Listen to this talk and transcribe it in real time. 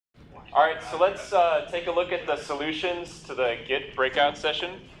All right, so let's take a look at the solutions to the Git breakout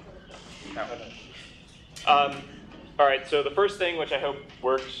session. All right, so the first thing, which I hope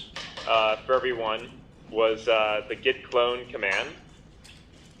worked for everyone, was the git clone command.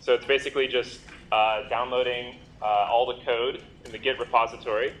 So it's basically just downloading all the code in the Git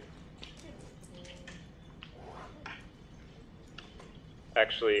repository.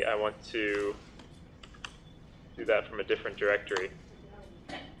 Actually, I want to do that from a different directory.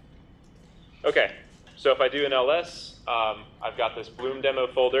 Okay, so if I do an ls, I've got this Bloom demo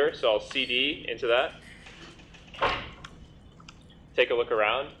folder, so I'll cd into that. Take a look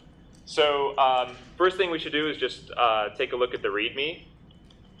around. So first thing we should do is just take a look at the README.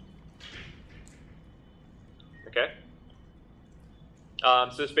 Okay.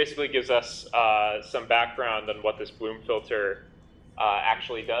 So this basically gives us some background on what this Bloom filter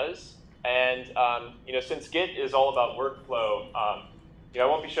actually does. And since Git is all about workflow, I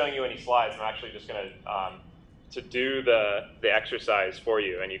won't be showing you any slides. I'm actually just going to do the exercise for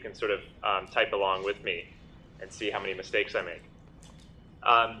you, and you can sort of type along with me and see how many mistakes I make.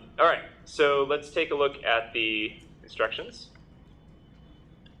 All right, so let's take a look at the instructions.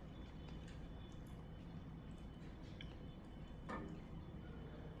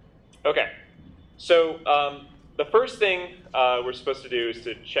 Okay, so the first thing we're supposed to do is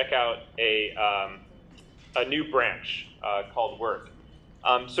to check out a new branch called work.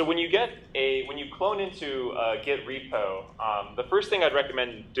 So when you clone into a Git repo, the first thing I'd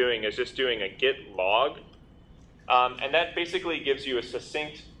recommend doing is just doing a git log, and that basically gives you a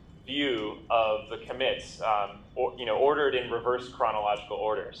succinct view of the commits, ordered in reverse chronological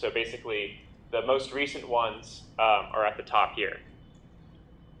order. So basically, the most recent ones are at the top here.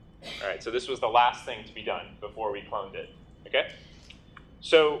 All right, so this was the last thing to be done before we cloned it. Okay,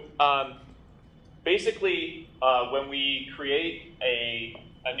 so basically, when we create a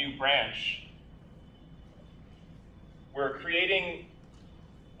new branch, we're creating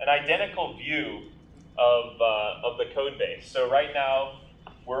an identical view of the code base. So right now,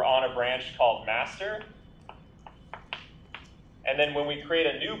 we're on a branch called master. And then when we create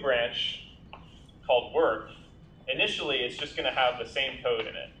a new branch called work, initially it's just going to have the same code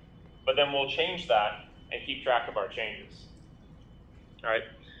in it. But then we'll change that and keep track of our changes. All right,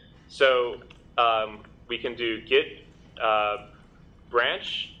 so we can do git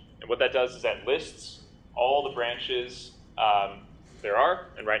branch, and what that does is that lists all the branches there are,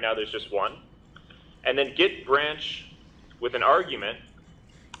 and right now there's just one. And then git branch with an argument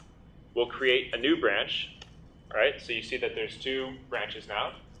will create a new branch. All right, so you see that there's two branches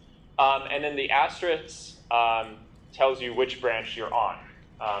now. And then the asterisk tells you which branch you're on,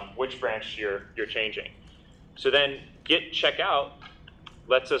 which branch you're changing. So then git checkout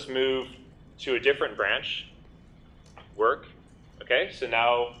lets us move to a different branch, work. Okay, so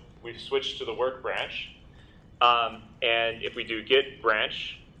now we've switched to the work branch. And if we do git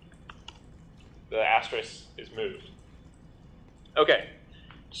branch, the asterisk is moved. Okay,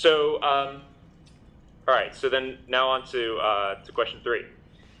 so all right. So then now on to question 3.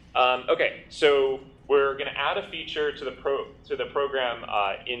 Okay, so we're going to add a feature to the program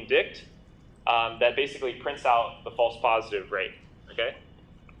indict that basically prints out the false positive rate. Okay.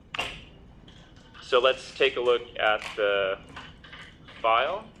 So let's take a look at the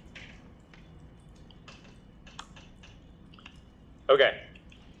file. Okay.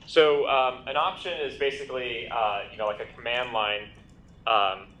 So an option is basically like a command line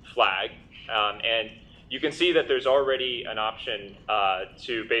flag, and you can see that there's already an option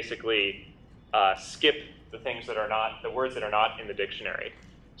to basically skip the things that are not, the words that are not in the dictionary.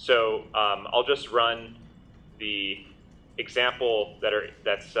 So I'll just run the example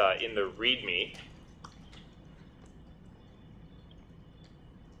that's in the README.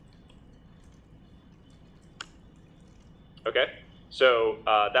 Okay. So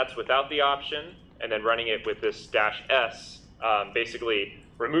that's without the option, and then running it with this -s basically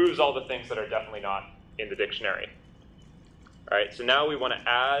removes all the things that are definitely not in the dictionary. All right, so now we want to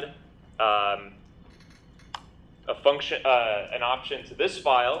add a function, an option to this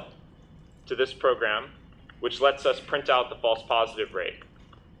file, to this program, which lets us print out the false positive rate.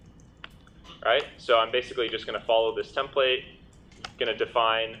 All right, so I'm basically just going to follow this template, going to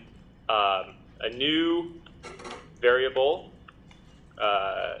define a new variable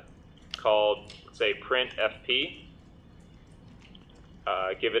called, let's say, print fp.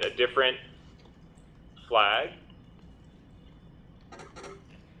 Give it a different flag.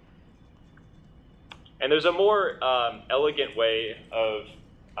 And there's a more elegant way of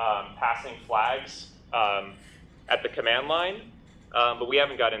passing flags at the command line, but we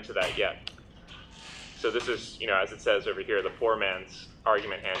haven't got into that yet. So this is, as it says over here, the poor man's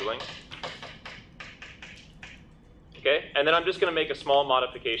argument handling. Okay, and then I'm just going to make a small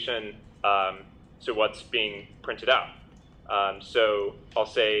modification to what's being printed out. So I'll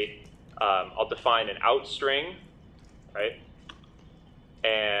say, I'll define an out string, right?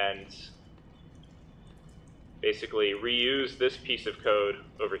 And basically reuse this piece of code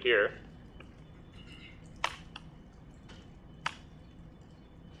over here.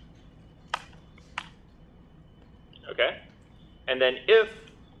 Okay, and then if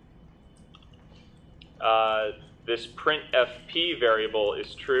this printfp variable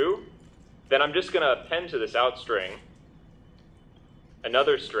is true, then I'm just going to append to this out string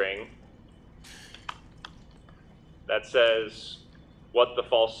another string that says what the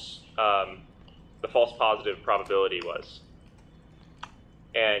false positive probability was.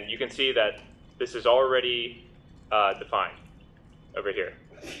 And you can see that this is already defined over here.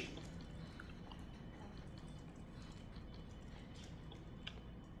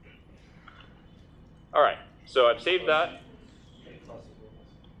 All right, so I've saved that.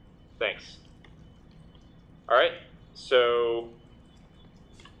 Thanks. All right, so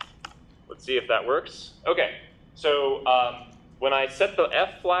let's see if that works. Okay, so when I set the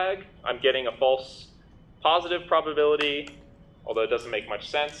F flag, I'm getting a false positive probability, although it doesn't make much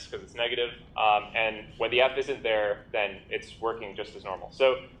sense because it's negative. And when the F isn't there, then it's working just as normal.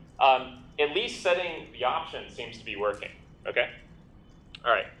 So at least setting the option seems to be working, okay?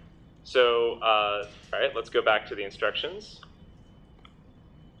 All right, so all right, let's go back to the instructions.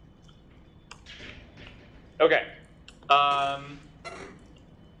 Okay.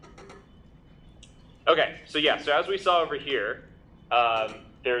 Okay, so yeah, so as we saw over here,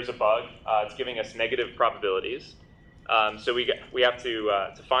 there's a bug. It's giving us negative probabilities. So we have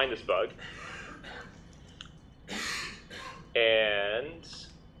to find this bug. And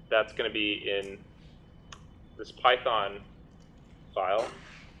that's going to be in this Python file.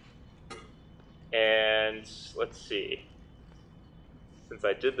 And let's see. Since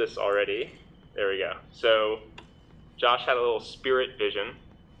I did this already, there we go. So Josh had a little spirit vision.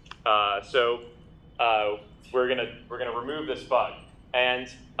 We're gonna remove this bug. And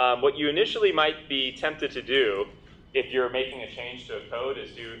what you initially might be tempted to do if you're making a change to a code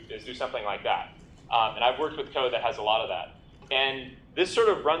is do something like that. And I've worked with code that has a lot of that. And this sort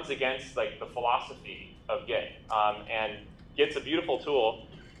of runs against like the philosophy of Git. And Git's a beautiful tool.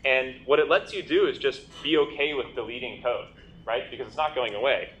 And what it lets you do is just be okay with deleting code, right? Because it's not going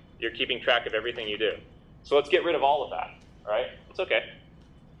away. You're keeping track of everything you do. So let's get rid of all of that, all right? It's okay.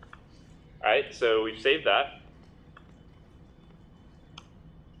 All right, so we've saved that.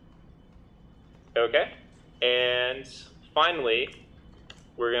 Okay, and finally,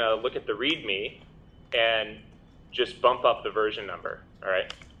 we're gonna look at the README and just bump up the version number, all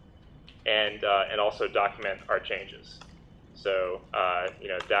right? And also document our changes. So, you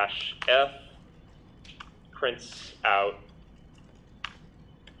know, -f prints out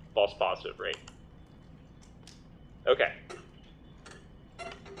false positive rate. Okay.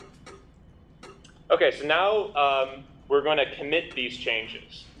 Okay, so now we're going to commit these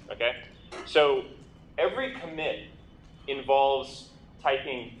changes, okay? So every commit involves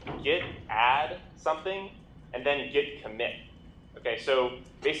typing git add something and then git commit. Okay, so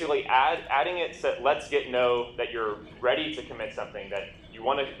basically adding it lets Git know that you're ready to commit something, that you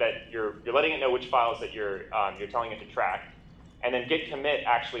want to, that you're letting it know which files that you're telling it to track. And then git commit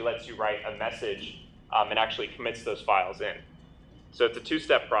actually lets you write a message and actually commits those files in. So it's a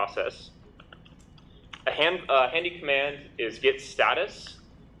two-step process. A handy command is git status,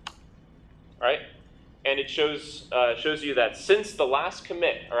 right? And it shows you that since the last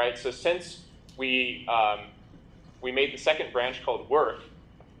commit, all right, so since we made the second branch called work,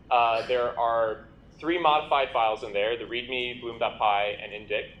 there are 3 modified files in there, the readme, bloom.py, and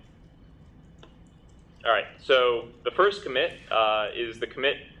indic. All right, so the first commit is the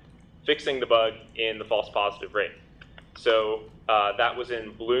commit fixing the bug in the false positive rate. So that was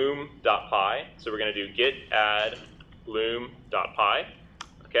in bloom.py, so we're going to do git add bloom.py.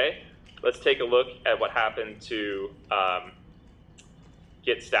 Okay, let's take a look at what happened to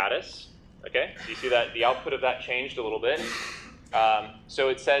git status. Okay, so you see that the output of that changed a little bit. So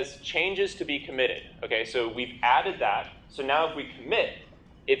it says changes to be committed. Okay, so we've added that. So now if we commit,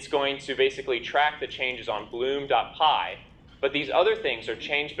 it's going to basically track the changes on bloom.py. But these other things are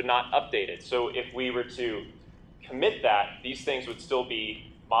changed but not updated. So if we were to commit that, these things would still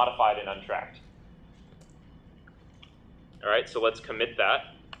be modified and untracked. All right, so let's commit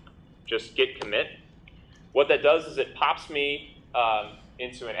that. Just git commit. What that does is it pops me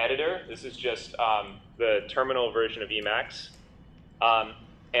into an editor. This is just the terminal version of Emacs.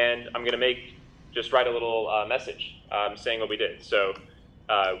 And I'm going to just write a little message saying what we did. So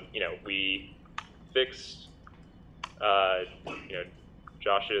we fixed,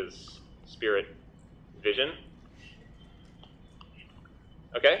 Josh's spirit vision.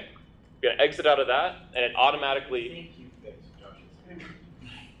 Okay, we're going to exit out of that, and it automatically.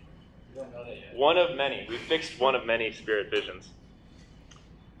 One of many. We fixed one of many spirit visions.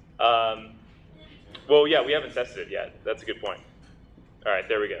 Well, yeah, we haven't tested it yet. That's a good point. All right,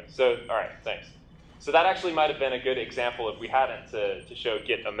 there we go. So, all right, thanks. So that actually might have been a good example if we hadn't to show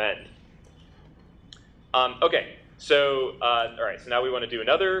git amend. Okay, so all right, so now we want to do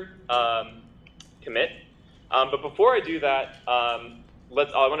another commit. But before I do that, I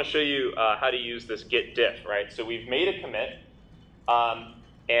want to show you how to use this git diff, right? So we've made a commit,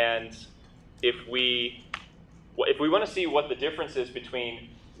 and if we want to see what the difference is between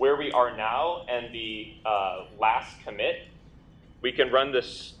where we are now and the last commit, we can run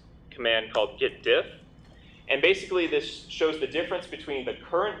this command called git diff. And basically this shows the difference between the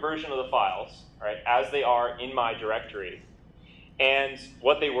current version of the files, right, as they are in my directory, and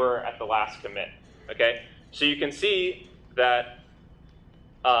what they were at the last commit. Okay? So you can see that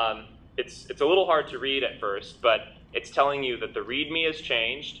it's a little hard to read at first, but it's telling you that the README has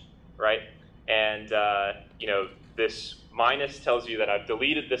changed, right? And this minus tells you that I've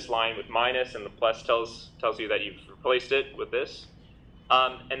deleted this line with minus, and the plus tells you that you've replaced it with this.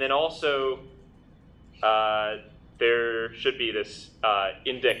 And then also, there should be this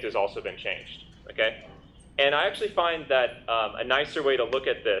indict has also been changed, okay? And I actually find that a nicer way to look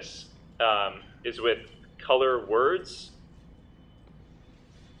at this is with color words,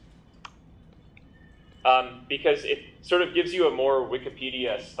 because it sort of gives you a more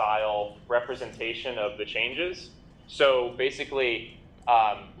Wikipedia-style representation of the changes. So basically,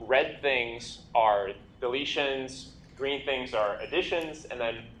 red things are deletions, green things are additions, and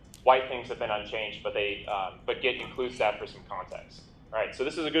then white things have been unchanged, but Git includes that for some context. All right, so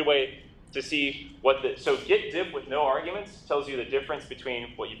this is a good way to see so git diff with no arguments tells you the difference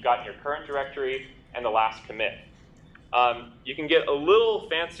between what you've got in your current directory and the last commit. You can get a little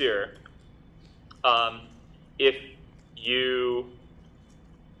fancier if you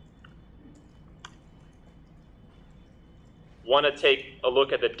want to take a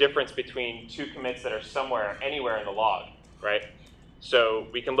look at the difference between two commits that are somewhere, anywhere in the log, right? So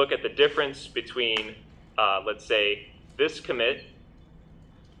we can look at the difference between, let's say, this commit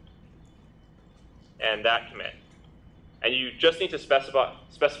and that commit. And you just need to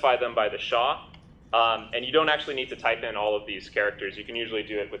specify them by the SHA, and you don't actually need to type in all of these characters. You can usually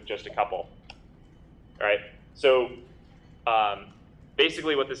do it with just a couple. All right? So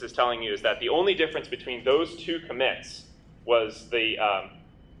basically what this is telling you is that the only difference between those two commits was the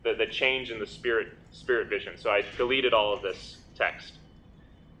change in the spirit vision. So I deleted all of this text.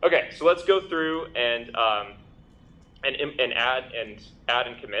 Okay, so let's go through and add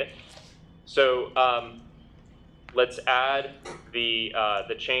and commit. So let's add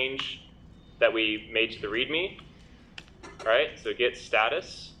the change that we made to the README. All right, so git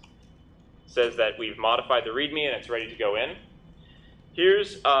status says that we've modified the README and it's ready to go in.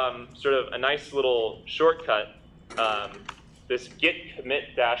 Here's sort of a nice little shortcut. This git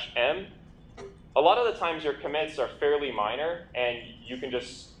commit -m. A lot of the times your commits are fairly minor, and you can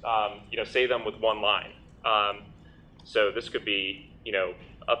just say them with one line. So this could be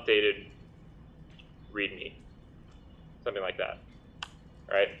updated README, something like that.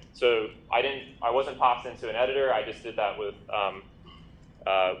 All right. So I wasn't popped into an editor. I just did that with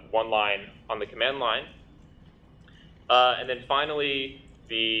one line on the command line. And then finally,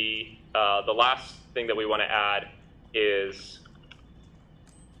 the last thing that we want to add is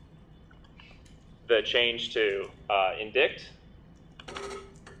the change to indict.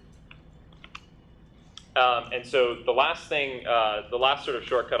 And so the last thing, the last sort of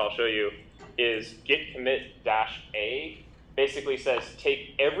shortcut I'll show you is git commit -a. Basically says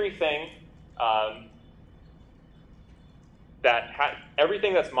take everything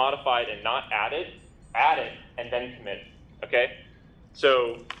everything that's modified and not added, add it, and then commit it. Okay.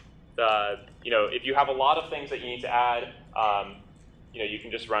 So if you have a lot of things that you need to add, you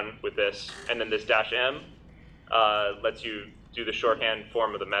can just run with this, and then this -m lets you do the shorthand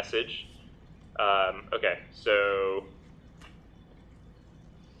form of the message. Okay, so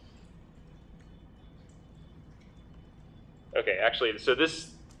actually, so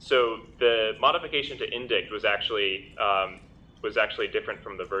the modification to indict was actually different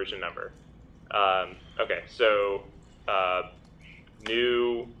from the version number. Okay, so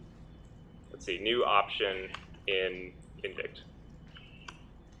new option in indict.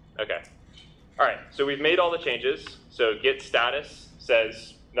 Okay. All right, so we've made all the changes. So git status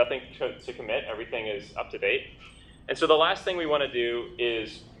says nothing to commit, everything is up to date. And so the last thing we want to do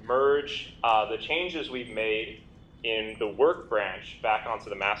is merge the changes we've made in the work branch back onto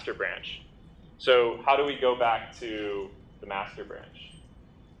the master branch. So how do we go back to the master branch?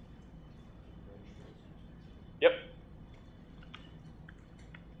 Yep.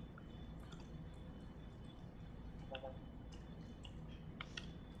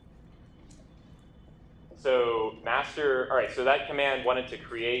 So master, all right, so that command wanted to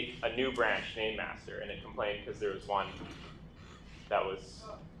create a new branch named master, and it complained because there was one that was,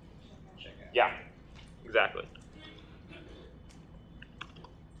 yeah, exactly.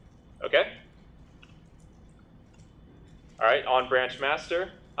 Okay. All right, on branch master.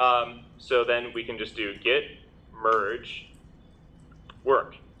 So then we can just do git merge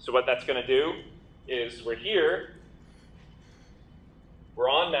work. So what that's going to do is we're here. We're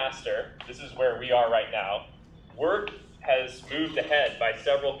on master. This is where we are right now. Work has moved ahead by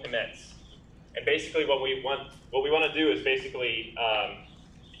several commits. And basically what we want to do is basically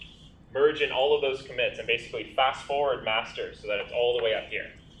merge in all of those commits and basically fast forward master so that it's all the way up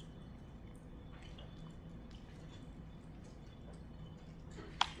here.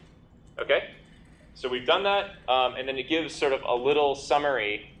 Okay, so we've done that, and then it gives sort of a little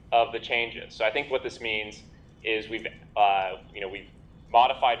summary of the changes. So I think what this means is we've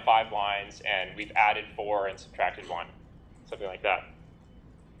modified 5 lines and we've added 4 and subtracted 1, something like that.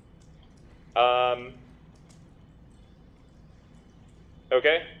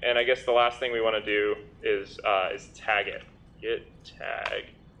 Okay, and I guess the last thing we want to do is tag it. Git tag.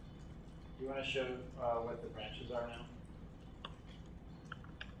 Do you want to show what the branches are now?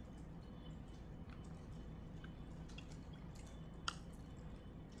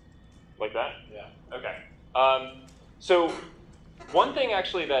 Like that? Yeah. Okay. So one thing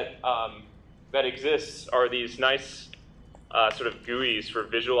actually that that exists are these nice sort of GUIs for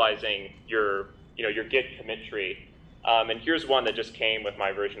visualizing your Git commit tree. And here's one that just came with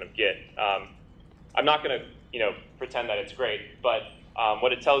my version of Git. I'm not going to pretend that it's great, but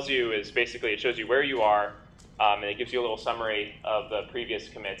what it tells you is basically it shows you where you are, and it gives you a little summary of the previous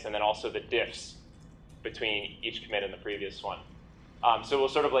commits, and then also the diffs between each commit and the previous one. So we'll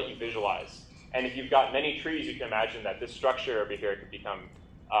sort of let you visualize. And if you've got many trees, you can imagine that this structure over here could become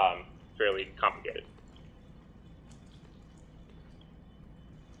fairly complicated.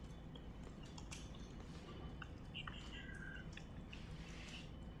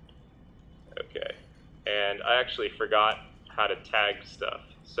 Okay, and I actually forgot how to tag stuff.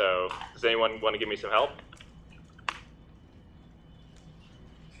 So does anyone want to give me some help?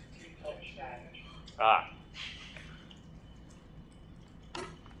 Ah.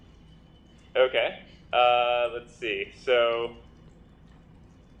 Okay, let's see. So,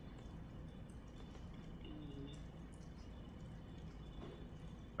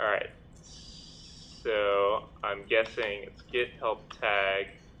 all right. So I'm guessing it's git help tag.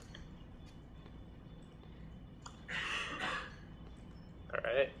 All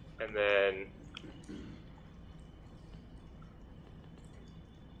right, and then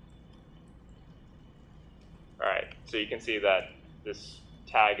all right. So you can see that this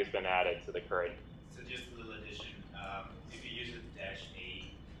tag has been added to the current. So just a little addition. If you use a -a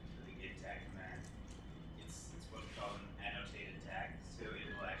for the git tag command, it's what's called an annotated tag. So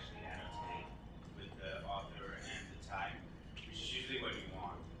it will actually annotate with the author and the time, which is usually what you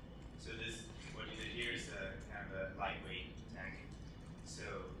want. So this, what you did here is a kind of a lightweight tag. So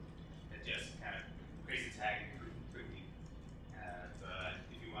it just kind of creates a tag quickly. But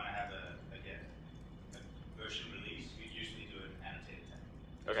if you want to have a version release, you usually do an annotated tag.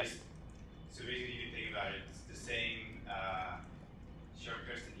 Okay. So basically, you can think about it. It's the same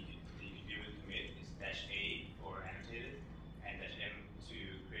shortcuts that you do with commit. Is -a for annotated and -m to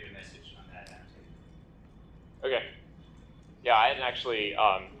create a message on that annotated. Okay. Yeah, I hadn't actually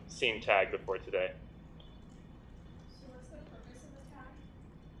seen tag before today. So what's the purpose of the tag?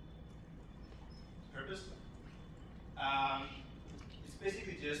 Purpose? It's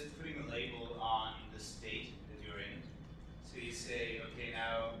basically just putting a label on the state that you're in. So you say, okay,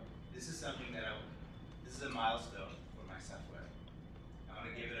 now this is something that this is a milestone for my software. I want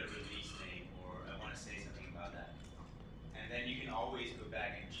to give it a release name, or I want to say something about that. And then you can always go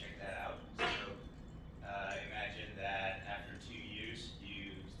back and check that out. So imagine that after 2 years, you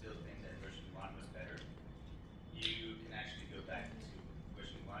still think that version 1 was better. You can actually go back to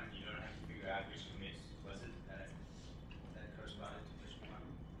version 1. You don't have to figure out which commits was it that corresponded to version 1.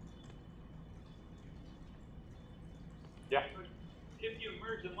 Yeah. If you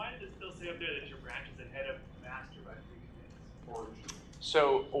merge them, why does it still say up there that your branch is ahead of master by 3 commits? Origin. So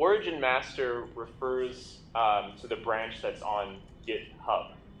origin master refers to the branch that's on GitHub,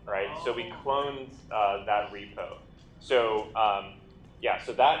 right? So we cloned that repo. So yeah,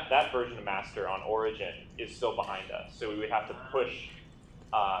 so that version of master on origin is still behind us. So we would have to push.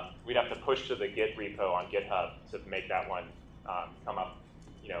 We'd have to push to the Git repo on GitHub to make that one come up,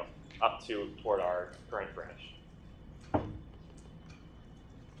 up toward our current branch.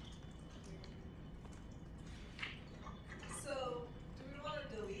 So, do we want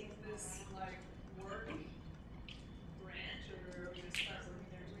to delete this work branch, or are we going to start working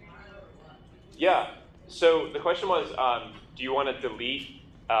there tomorrow, or what? Yeah. So the question was, do you want to delete?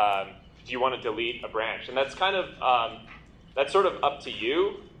 Do you want to delete a branch? And that's kind of that's sort of up to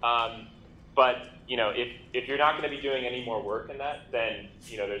you. But if you're not going to be doing any more work in that, then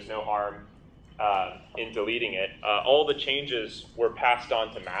there's no harm in deleting it. All the changes were passed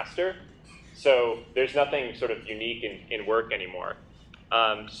on to master, so there's nothing sort of unique in work anymore.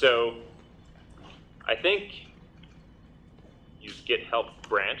 So I think use git help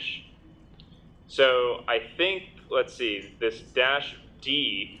branch. So I think, let's see, this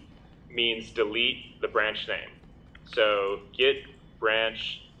 -d means delete the branch name. So git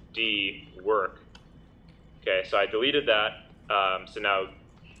branch d work. Okay, so I deleted that. So now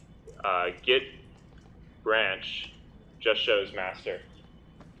git branch just shows master.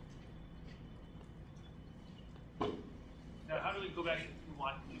 Now, how do we go back if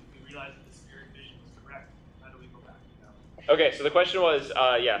we realize that the spirit vision was correct? How do we go back? Okay, so the question was,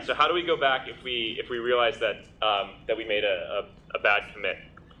 yeah. So how do we go back if we realize that that we made a bad commit?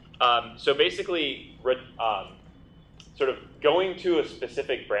 So basically, sort of going to a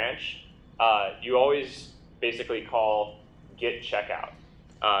specific branch, you always basically call git checkout.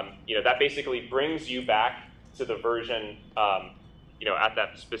 That basically brings you back to the version, at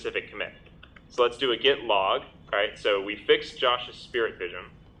that specific commit. So let's do a git log. Right. So we fixed Josh's spirit vision.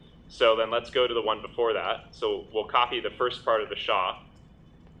 So then let's go to the one before that. So we'll copy the first part of the SHA.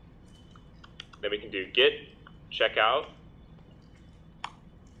 Then we can do git checkout.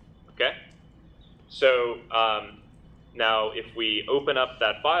 Okay. So now if we open up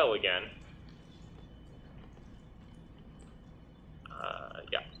that file again,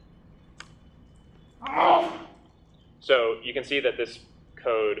 yeah. So you can see that this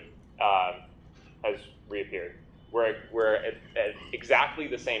code has reappeared. We're at exactly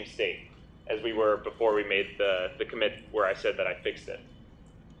the same state as we were before we made the commit where I said that I fixed it.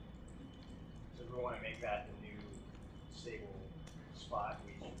 So if we want to make that the new stable spot,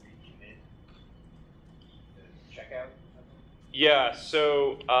 we should recommit the checkout or something? Yeah,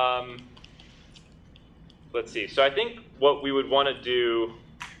 so let's see. So I think what we would want to do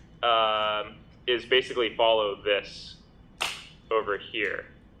is basically follow this over here.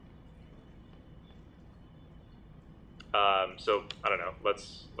 So I don't know.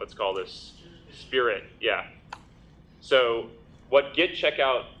 Let's call this spirit. Yeah. So what git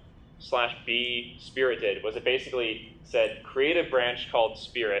checkout /b spirit did was it basically said create a branch called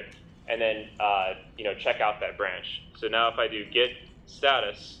spirit and then check out that branch. So now if I do git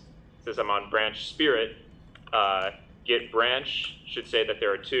status, it says I'm on branch spirit. Git branch should say that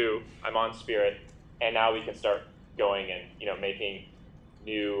there are two. I'm on spirit, and now we can start going and making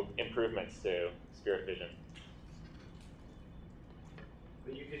new improvements to spirit vision.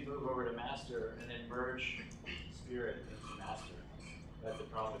 But you can move over to master and then merge spirit into master. But the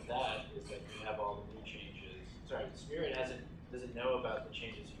problem with that is that you have all the new changes. Sorry, spirit doesn't know about the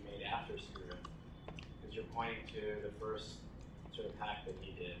changes you made after spirit, because you're pointing to the first sort of hack that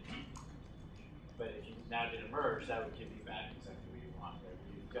you did. But if you now did a merge, that would give you back exactly what you want. Right?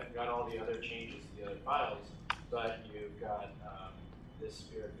 You've got all the other changes to the other files, but you've got this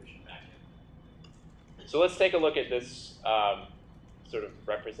spirit vision back in. So let's take a look at this sort of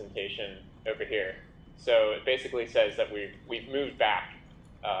representation over here. So it basically says that we've moved back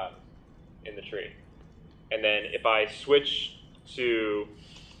in the tree. And then if I switch to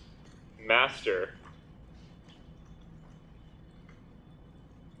master,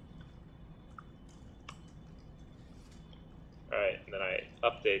 all right, and then I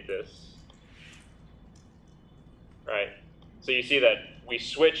update this. All right, so you see that we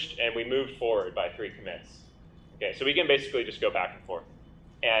switched and we moved forward by 3 commits. Okay, so we can basically just go back and forth.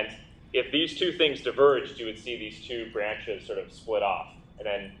 And if these two things diverged, you would see these two branches sort of split off. And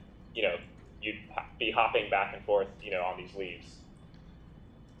then, you'd be hopping back and forth, on these leaves.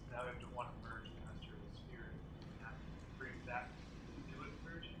 Now we have to want to merge master with spirit. And have to bring that to do it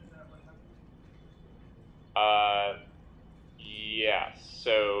merge. Is that what happened? Yeah,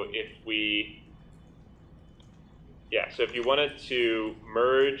 so if you wanted to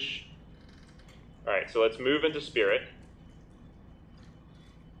merge, all right, so let's move into spirit.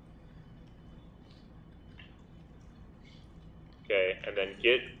 Okay, and then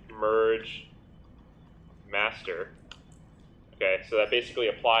git merge master. Okay, so that basically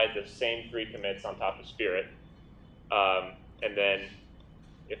applied the same 3 commits on top of Spirit. And then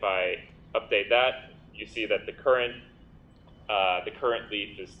if I update that, you see that the current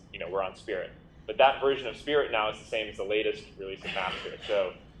leaf is, we're on Spirit. But that version of Spirit now is the same as the latest release of Master.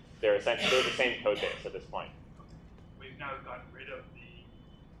 So they're essentially the same code base at this point. We've now gotten rid of the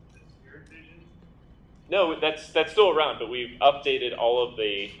Spirit vision. No, that's still around, but we've updated all of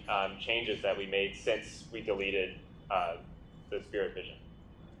the changes that we made since we deleted the Spirit vision.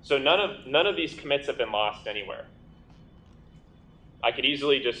 So none of these commits have been lost anywhere. I could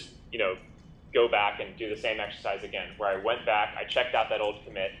easily just go back and do the same exercise again, where I went back, I checked out that old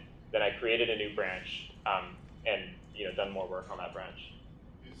commit, then I created a new branch, and done more work on that branch.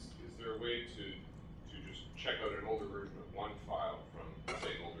 Is there a way to just check out an older version of one file from,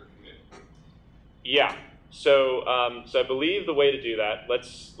 say, an older commit? Yeah. So I believe the way to do that.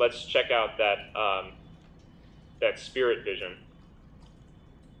 Let's check out that Spirit vision.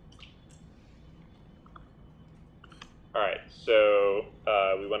 All right. So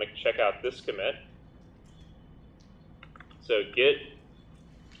we want to check out this commit. So git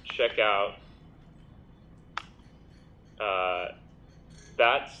check out.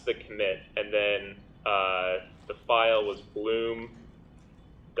 That's the commit, and then the file was bloom.py.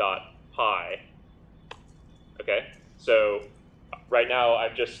 Okay, so right now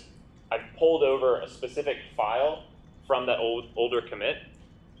I've pulled over a specific file from that older commit,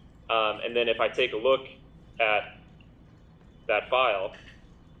 and then if I take a look at that file,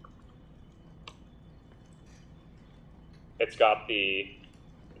 it's got the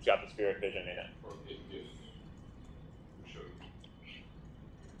Spirit vision in it. Or if should.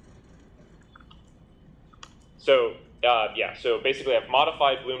 So yeah, so basically I've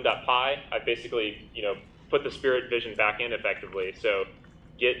modified bloom.py. I've basically put the Spirit vision back in effectively. So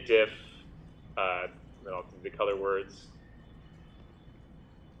git diff, then I'll do the color words.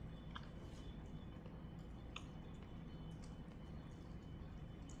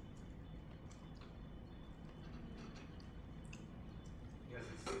 Because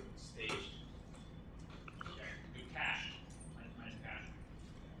it's staged. Do cache. Minus cache.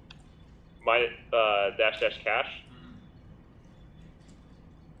 My dash cache. Cache.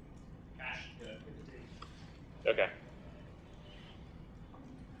 Okay.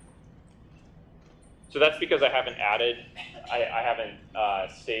 So that's because I haven't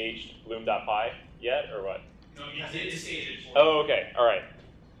staged bloom.py yet, or what? No, you did stage it for Oh, okay. All right.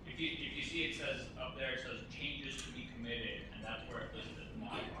 If you see it says up there, it says changes to be committed, and that's where it lists as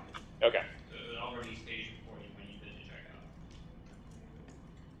modified. Okay. So it was already staged for you when you did the checkout.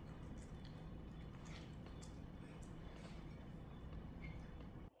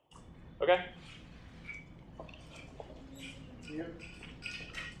 Okay.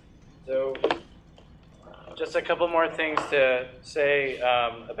 So, just a couple more things to say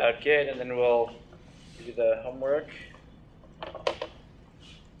about Git, and then we'll do the homework.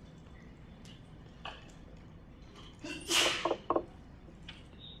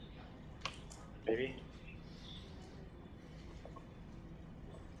 Maybe.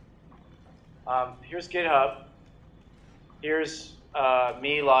 Here's GitHub. Here's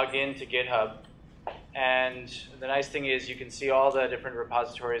me logged into GitHub. And the nice thing is you can see all the different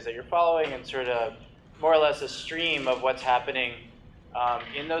repositories that you're following and sort of more or less a stream of what's happening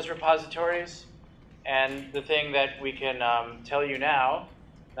in those repositories. And the thing that we can tell you now,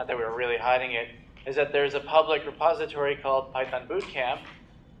 not that we're really hiding it, is that there's a public repository called Python Bootcamp.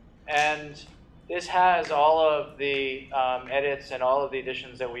 And this has all of the edits and all of the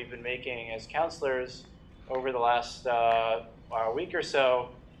additions that we've been making as counselors over the last week or so.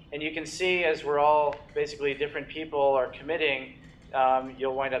 And you can see as we're all basically different people are committing,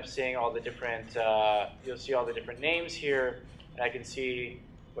 you'll wind up seeing all the different, you'll see all the different names here. And I can see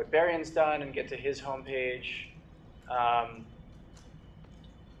what Barion's done and get to his homepage.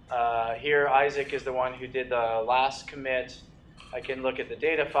 Here, Isaac is the one who did the last commit. I can look at the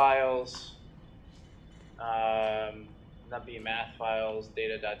data files, not be math files,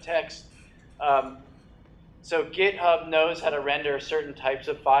 data.txt. So GitHub knows how to render certain types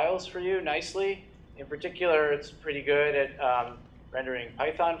of files for you nicely. In particular, it's pretty good at rendering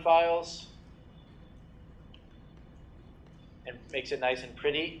Python files. And makes it nice and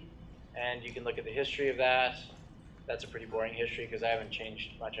pretty. And you can look at the history of that. That's a pretty boring history because I haven't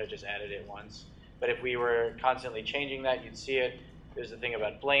changed much. I just added it once. But if we were constantly changing that, you'd see it. There's the thing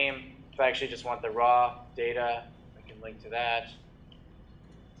about blame. If I actually just want the raw data, I can link to that.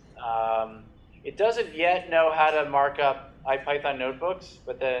 It doesn't yet know how to mark up IPython notebooks,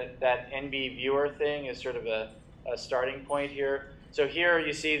 but that NB viewer thing is sort of a starting point here. So here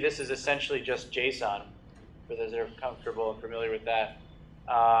you see this is essentially just JSON. for those that are comfortable and familiar with that.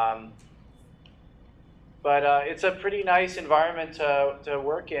 But it's a pretty nice environment to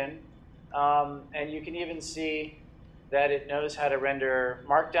work in. And you can even see that it knows how to render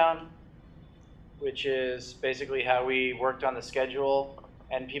Markdown, which is basically how we worked on the schedule.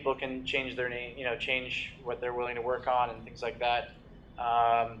 And people can change their name, change what they're willing to work on and things like that.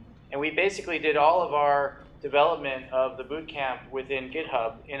 And we basically did all of our development of the bootcamp within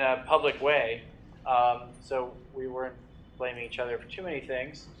GitHub in a public way. So we weren't blaming each other for too many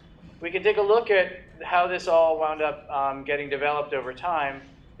things. We can take a look at how this all wound up getting developed over time.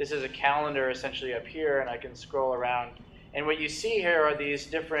 This is a calendar essentially up here, and I can scroll around. And what you see here are these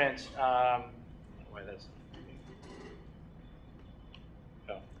different,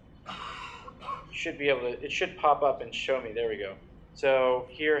 should be able to, it should pop up and show me. There we go. So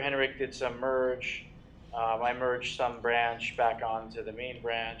here Henrik did some merge. I merged some branch back onto the main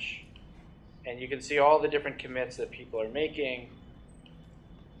branch. And you can see all the different commits that people are making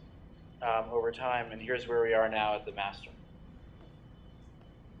over time. And here's where we are now at the master.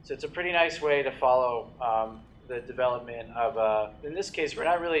 So it's a pretty nice way to follow the development of, in this case, we're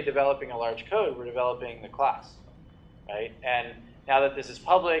not really developing a large code. We're developing the class, right? And now that this is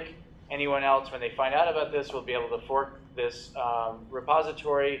public, anyone else, when they find out about this, will be able to fork this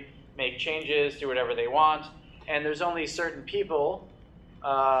repository, make changes, do whatever they want. And there's only certain people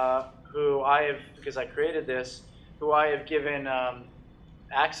who I have, because I created this, who I have given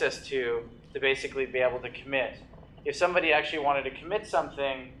access to basically be able to commit. If somebody actually wanted to commit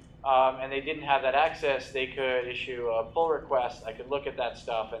something and they didn't have that access, they could issue a pull request. I could look at that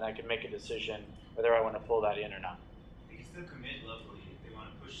stuff and I could make a decision whether I want to pull that in or not. They can still commit locally if they want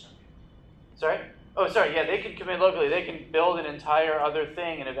to push something. Sorry? Oh, sorry, yeah, they can commit locally. They can build an entire other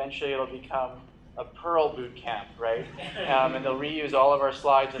thing, and eventually it'll become a Perl bootcamp, right? And they'll reuse all of our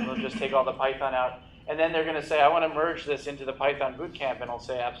slides, and they'll just take all the Python out. And then they're going to say, I want to merge this into the Python bootcamp, and I'll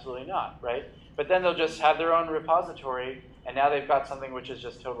say, absolutely not, right? But then they'll just have their own repository, and now they've got something which is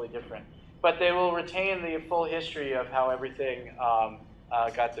just totally different. But they will retain the full history of how everything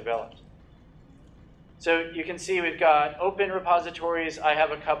got developed. So you can see we've got open repositories. I have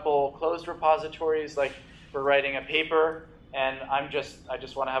a couple closed repositories, like we're writing a paper, and I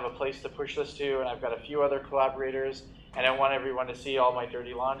just want to have a place to push this to, and I've got a few other collaborators, and I want everyone to see all my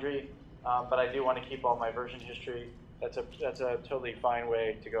dirty laundry, but I do want to keep all my version history. That's a totally fine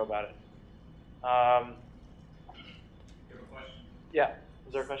way to go about it. You have a question? Yeah,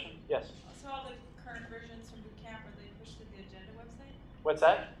 is there a question? Yes. So all the current versions from Bootcamp, are they pushed to the agenda website? What's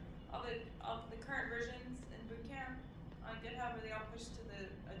that? All the current versions in Bootcamp on GitHub, are they all pushed to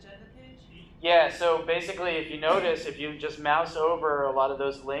the agenda page? Yeah, so basically if you notice, if you just mouse over a lot of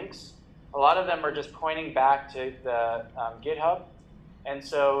those links, a lot of them are just pointing back to the GitHub. And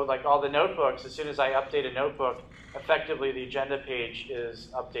so like all the notebooks, as soon as I update a notebook, effectively the agenda page is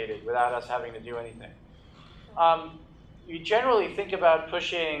updated without us having to do anything. You generally think about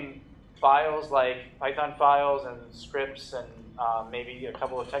pushing files like Python files and scripts and maybe a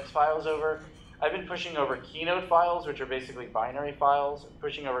couple of text files over. I've been pushing over Keynote files, which are basically binary files,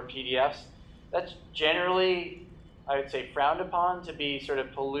 pushing over PDFs. That's generally, I would say, frowned upon to be sort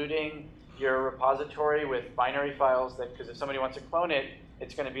of polluting your repository with binary files, because if somebody wants to clone it,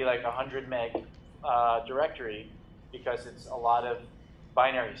 it's going to be like a 100 meg directory because it's a lot of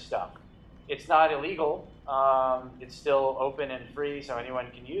binary stuff. It's not illegal. It's still open and free, so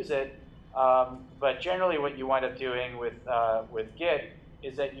anyone can use it. But generally what you wind up doing with Git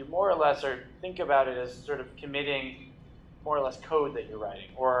is that you more or less think about it as sort of committing more or less code that you're writing.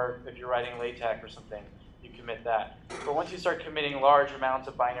 Or if you're writing LaTeX or something, you commit that. But once you start committing large amounts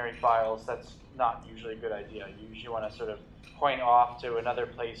of binary files, that's not usually a good idea. You usually want to sort of point off to another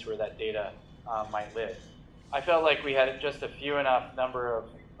place where that data might live. I felt like we had just a few enough number of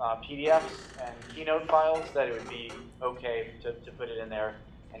PDFs and Keynote files that it would be okay to put it in there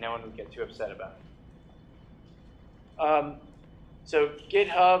and no one would get too upset about it. So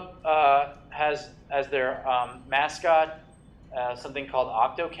GitHub has as their mascot something called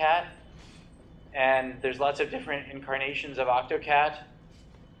Octocat. And there's lots of different incarnations of Octocat,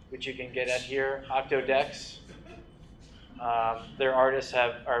 which you can get at here. Octodex. Their artists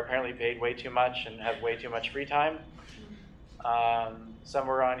are apparently paid way too much and have way too much free time.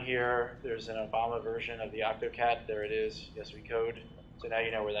 Somewhere on here, there's an Obama version of the Octocat. There it is. Yes, we code. So now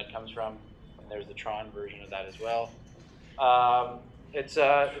you know where that comes from. And there's the Tron version of that as well. It's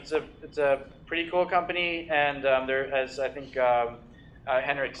a pretty cool company, and they're, as I think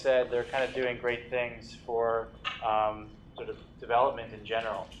Henrik said, they're kind of doing great things for sort of development in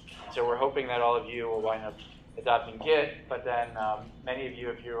general. So we're hoping that all of you will wind up adopting Git, but then many of you,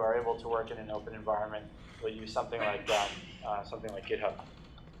 if you are able to work in an open environment, will use something like GitHub.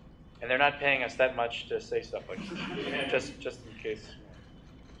 And they're not paying us that much to say stuff like this, just in case.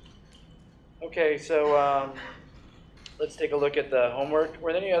 Okay, so let's take a look at the homework.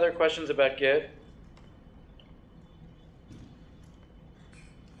 Were there any other questions about Git?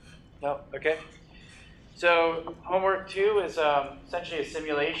 No? Okay. So homework 2 is essentially a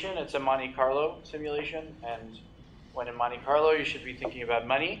simulation. It's a Monte Carlo simulation. And when in Monte Carlo, you should be thinking about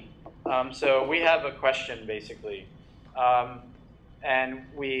money. So we have a question, basically. And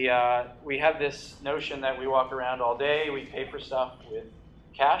we have this notion that we walk around all day. We pay for stuff with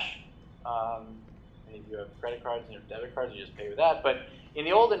cash. Many of you have credit cards and your debit cards. You just pay with that. But in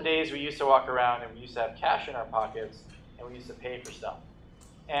the olden days, we used to walk around and we used to have cash in our pockets. And we used to pay for stuff.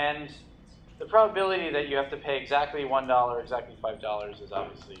 And the probability that you have to pay exactly $1, exactly $5 is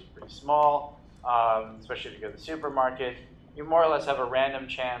obviously pretty small, especially if you go to the supermarket. You more or less have a random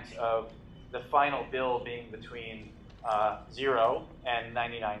chance of the final bill being between 0 and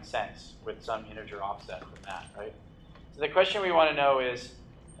 99 cents with some integer offset from that, right? So the question we want to know is,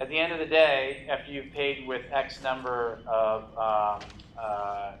 at the end of the day, after you've paid with X number of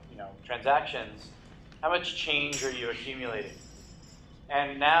transactions, how much change are you accumulating?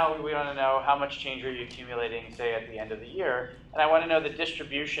 And now we want to know how much change are you accumulating, say, at the end of the year. And I want to know the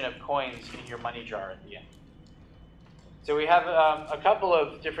distribution of coins in your money jar at the end. So we have a couple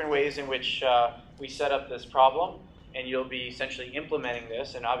of different ways in which we set up this problem. And you'll be essentially implementing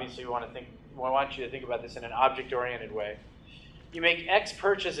this. And obviously, we want you to think about this in an object-oriented way. You make X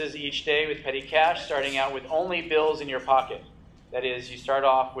purchases each day with petty cash, starting out with only bills in your pocket. That is, you start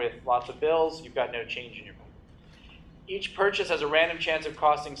off with lots of bills. You've got no change in your pocket. Each purchase has a random chance of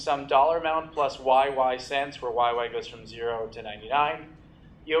costing some dollar amount plus YY cents, where YY goes from 0 to 99.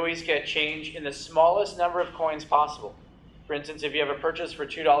 You always get change in the smallest number of coins possible. For instance, if you have a purchase for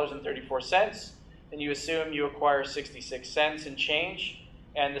 $2.34, then you assume you acquire 66 cents in change,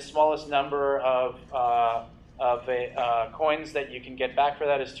 and the smallest number of coins that you can get back for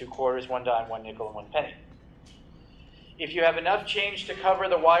that is 2 quarters, 1 dime, 1 nickel, and 1 penny. If you have enough change to cover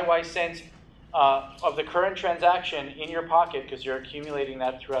the YY cents of the current transaction in your pocket, because you're accumulating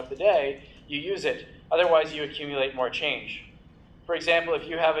that throughout the day, you use it. Otherwise, you accumulate more change. For example, if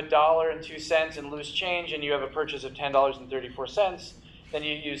you have $1.02 in loose change and you have a purchase of $10.34, then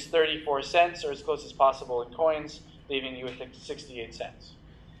you use 34 cents, or as close as possible, in coins, leaving you with 68 cents.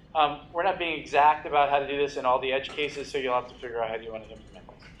 We're not being exact about how to do this in all the edge cases, so you'll have to figure out how you want to implement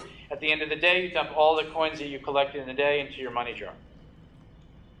this. At the end of the day, you dump all the coins that you collected in the day into your money jar.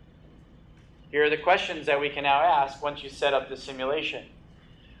 Here are the questions that we can now ask once you set up the simulation.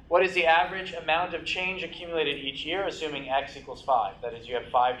 What is the average amount of change accumulated each year, assuming X equals 5? That is, you have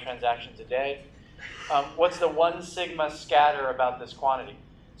 5 transactions a day. What's the 1 sigma scatter about this quantity?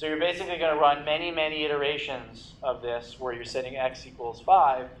 So you're basically going to run many, many iterations of this where you're setting X equals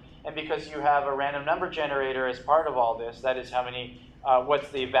 5. And because you have a random number generator as part of all this, that is how many, what's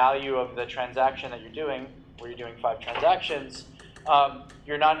the value of the transaction that you're doing, where you're doing 5 transactions,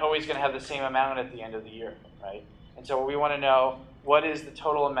 you're not always going to have the same amount at the end of the year, right? And so we want to know, what is the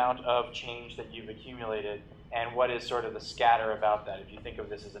total amount of change that you've accumulated, and what is sort of the scatter about that? If you think of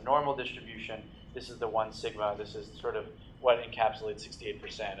this as a normal distribution, this is the 1 sigma. This is sort of what encapsulates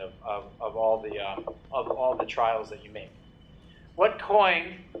 68% of all the trials that you make. What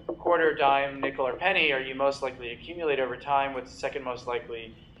coin, quarter, dime, nickel, or penny, are you most likely to accumulate over time? What's the second most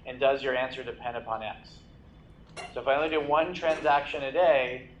likely? And does your answer depend upon X? So if I only do 1 transaction a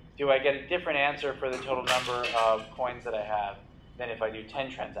day, do I get a different answer for the total number of coins that I have than if I do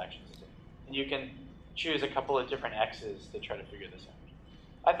 10 transactions a day? And you can choose a couple of different X's to try to figure this out.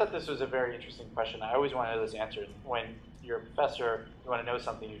 I thought this was a very interesting question. I always want to know this answer. When you're a professor, you want to know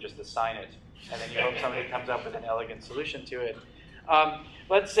something, you just assign it. And then you hope somebody comes up with an elegant solution to it.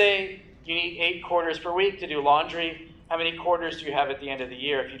 Let's say you need 8 quarters per week to do laundry. How many quarters do you have at the end of the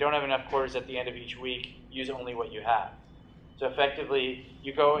year? If you don't have enough quarters at the end of each week, use only what you have. So effectively,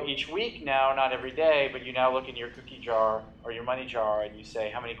 you go each week now, not every day, but you now look in your cookie jar or your money jar and you say,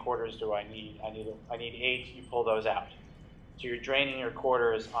 how many quarters do I need? I need 8. You pull those out. So you're draining your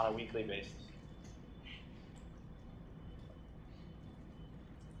quarters on a weekly basis.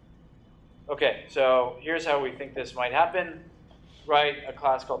 Okay, so here's how we think this might happen. Write a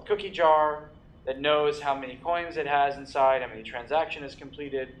class called cookie jar that knows how many coins it has inside, how many transactions is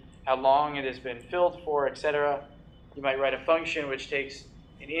completed, how long it has been filled for, etc. You might write a function which takes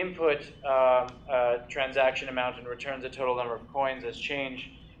an input transaction amount and returns the total number of coins as change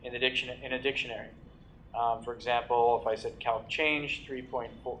in a dictionary. For example, if I said calc change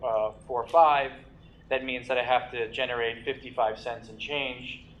 3.45, that means that I have to generate 55 cents in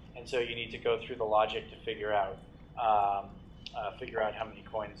change and so you need to go through the logic to figure out how many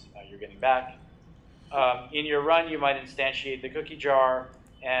coins you're getting back. In your run, you might instantiate the cookie jar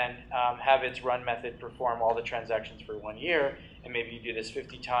and have its run method perform all the transactions for 1 year, and maybe you do this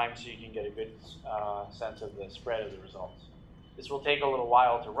 50 times so you can get a good sense of the spread of the results. This will take a little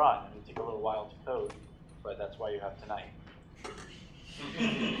while to run, and it'll take a little while to code, but that's why you have tonight.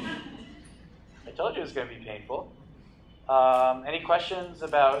 I told you it was going to be painful. Any questions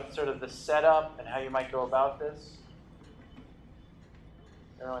about sort of the setup and how you might go about this?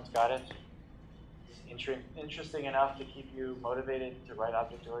 Everyone's got it? It's interesting enough to keep you motivated to write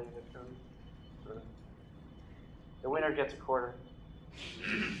object-oriented code? Sort of. The winner gets a quarter.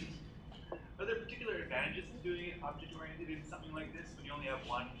 Are there particular advantages to doing it object-oriented in something like this when you only have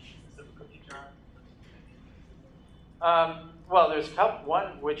one specific cookie jar? Well, there's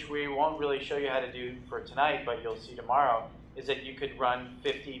one which we won't really show you how to do for tonight, but you'll see tomorrow, is that you could run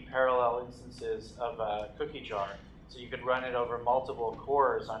 50 parallel instances of a cookie jar. So you could run it over multiple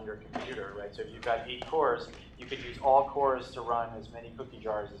cores on your computer, right? So if you've got 8 cores, you could use all cores to run as many cookie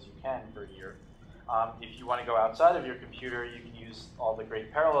jars as you can per year. If you want to go outside of your computer, you can use all the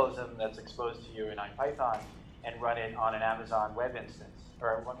great parallelism that's exposed to you in IPython and run it on an Amazon Web instance,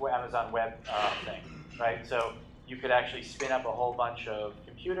 or Amazon Web thing, right? So you could actually spin up a whole bunch of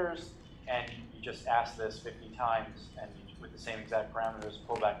computers, and you just ask this 50 times, and with the same exact parameters,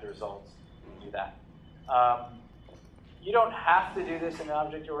 pull back the results, and do that. You don't have to do this in an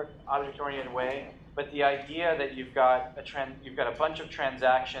object-oriented way, but the idea that you've got a bunch of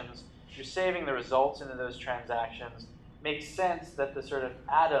transactions, you're saving the results into those transactions, makes sense that the sort of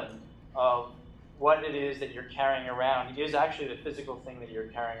atom of what it is that you're carrying around is actually the physical thing that you're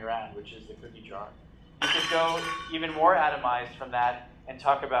carrying around, which is the cookie jar. You could go even more atomized from that and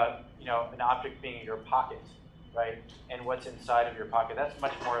talk about, an object being in your pocket, right? And what's inside of your pocket. That's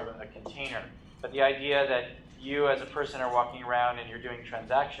much more of a container. But the idea that you as a person are walking around and you're doing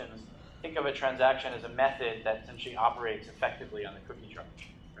transactions, think of a transaction as a method that essentially operates effectively on the cookie jar,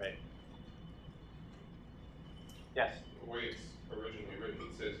 right? Yes? The way it's originally written,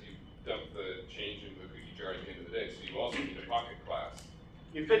 it says you dump the change into the cookie jar at the end of the day, so you also need a pocket class.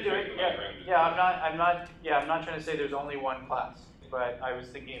 You could do it, yeah. I'm not trying to say there's only one class, but I was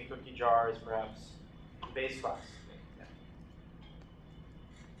thinking of cookie jar as perhaps the base class.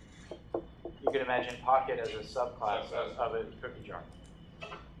 Yeah. You could imagine pocket as a subclass of a cookie jar.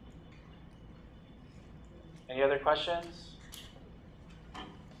 Any other questions?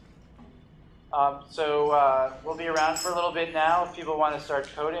 We'll be around for a little bit now if people want to start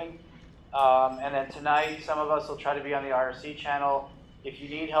coding. And then tonight, some of us will try to be on the IRC channel. If you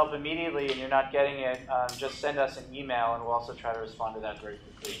need help immediately and you're not getting it, just send us an email and we'll also try to respond to that very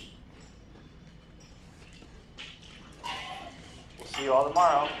quickly. We'll see you all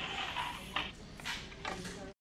tomorrow.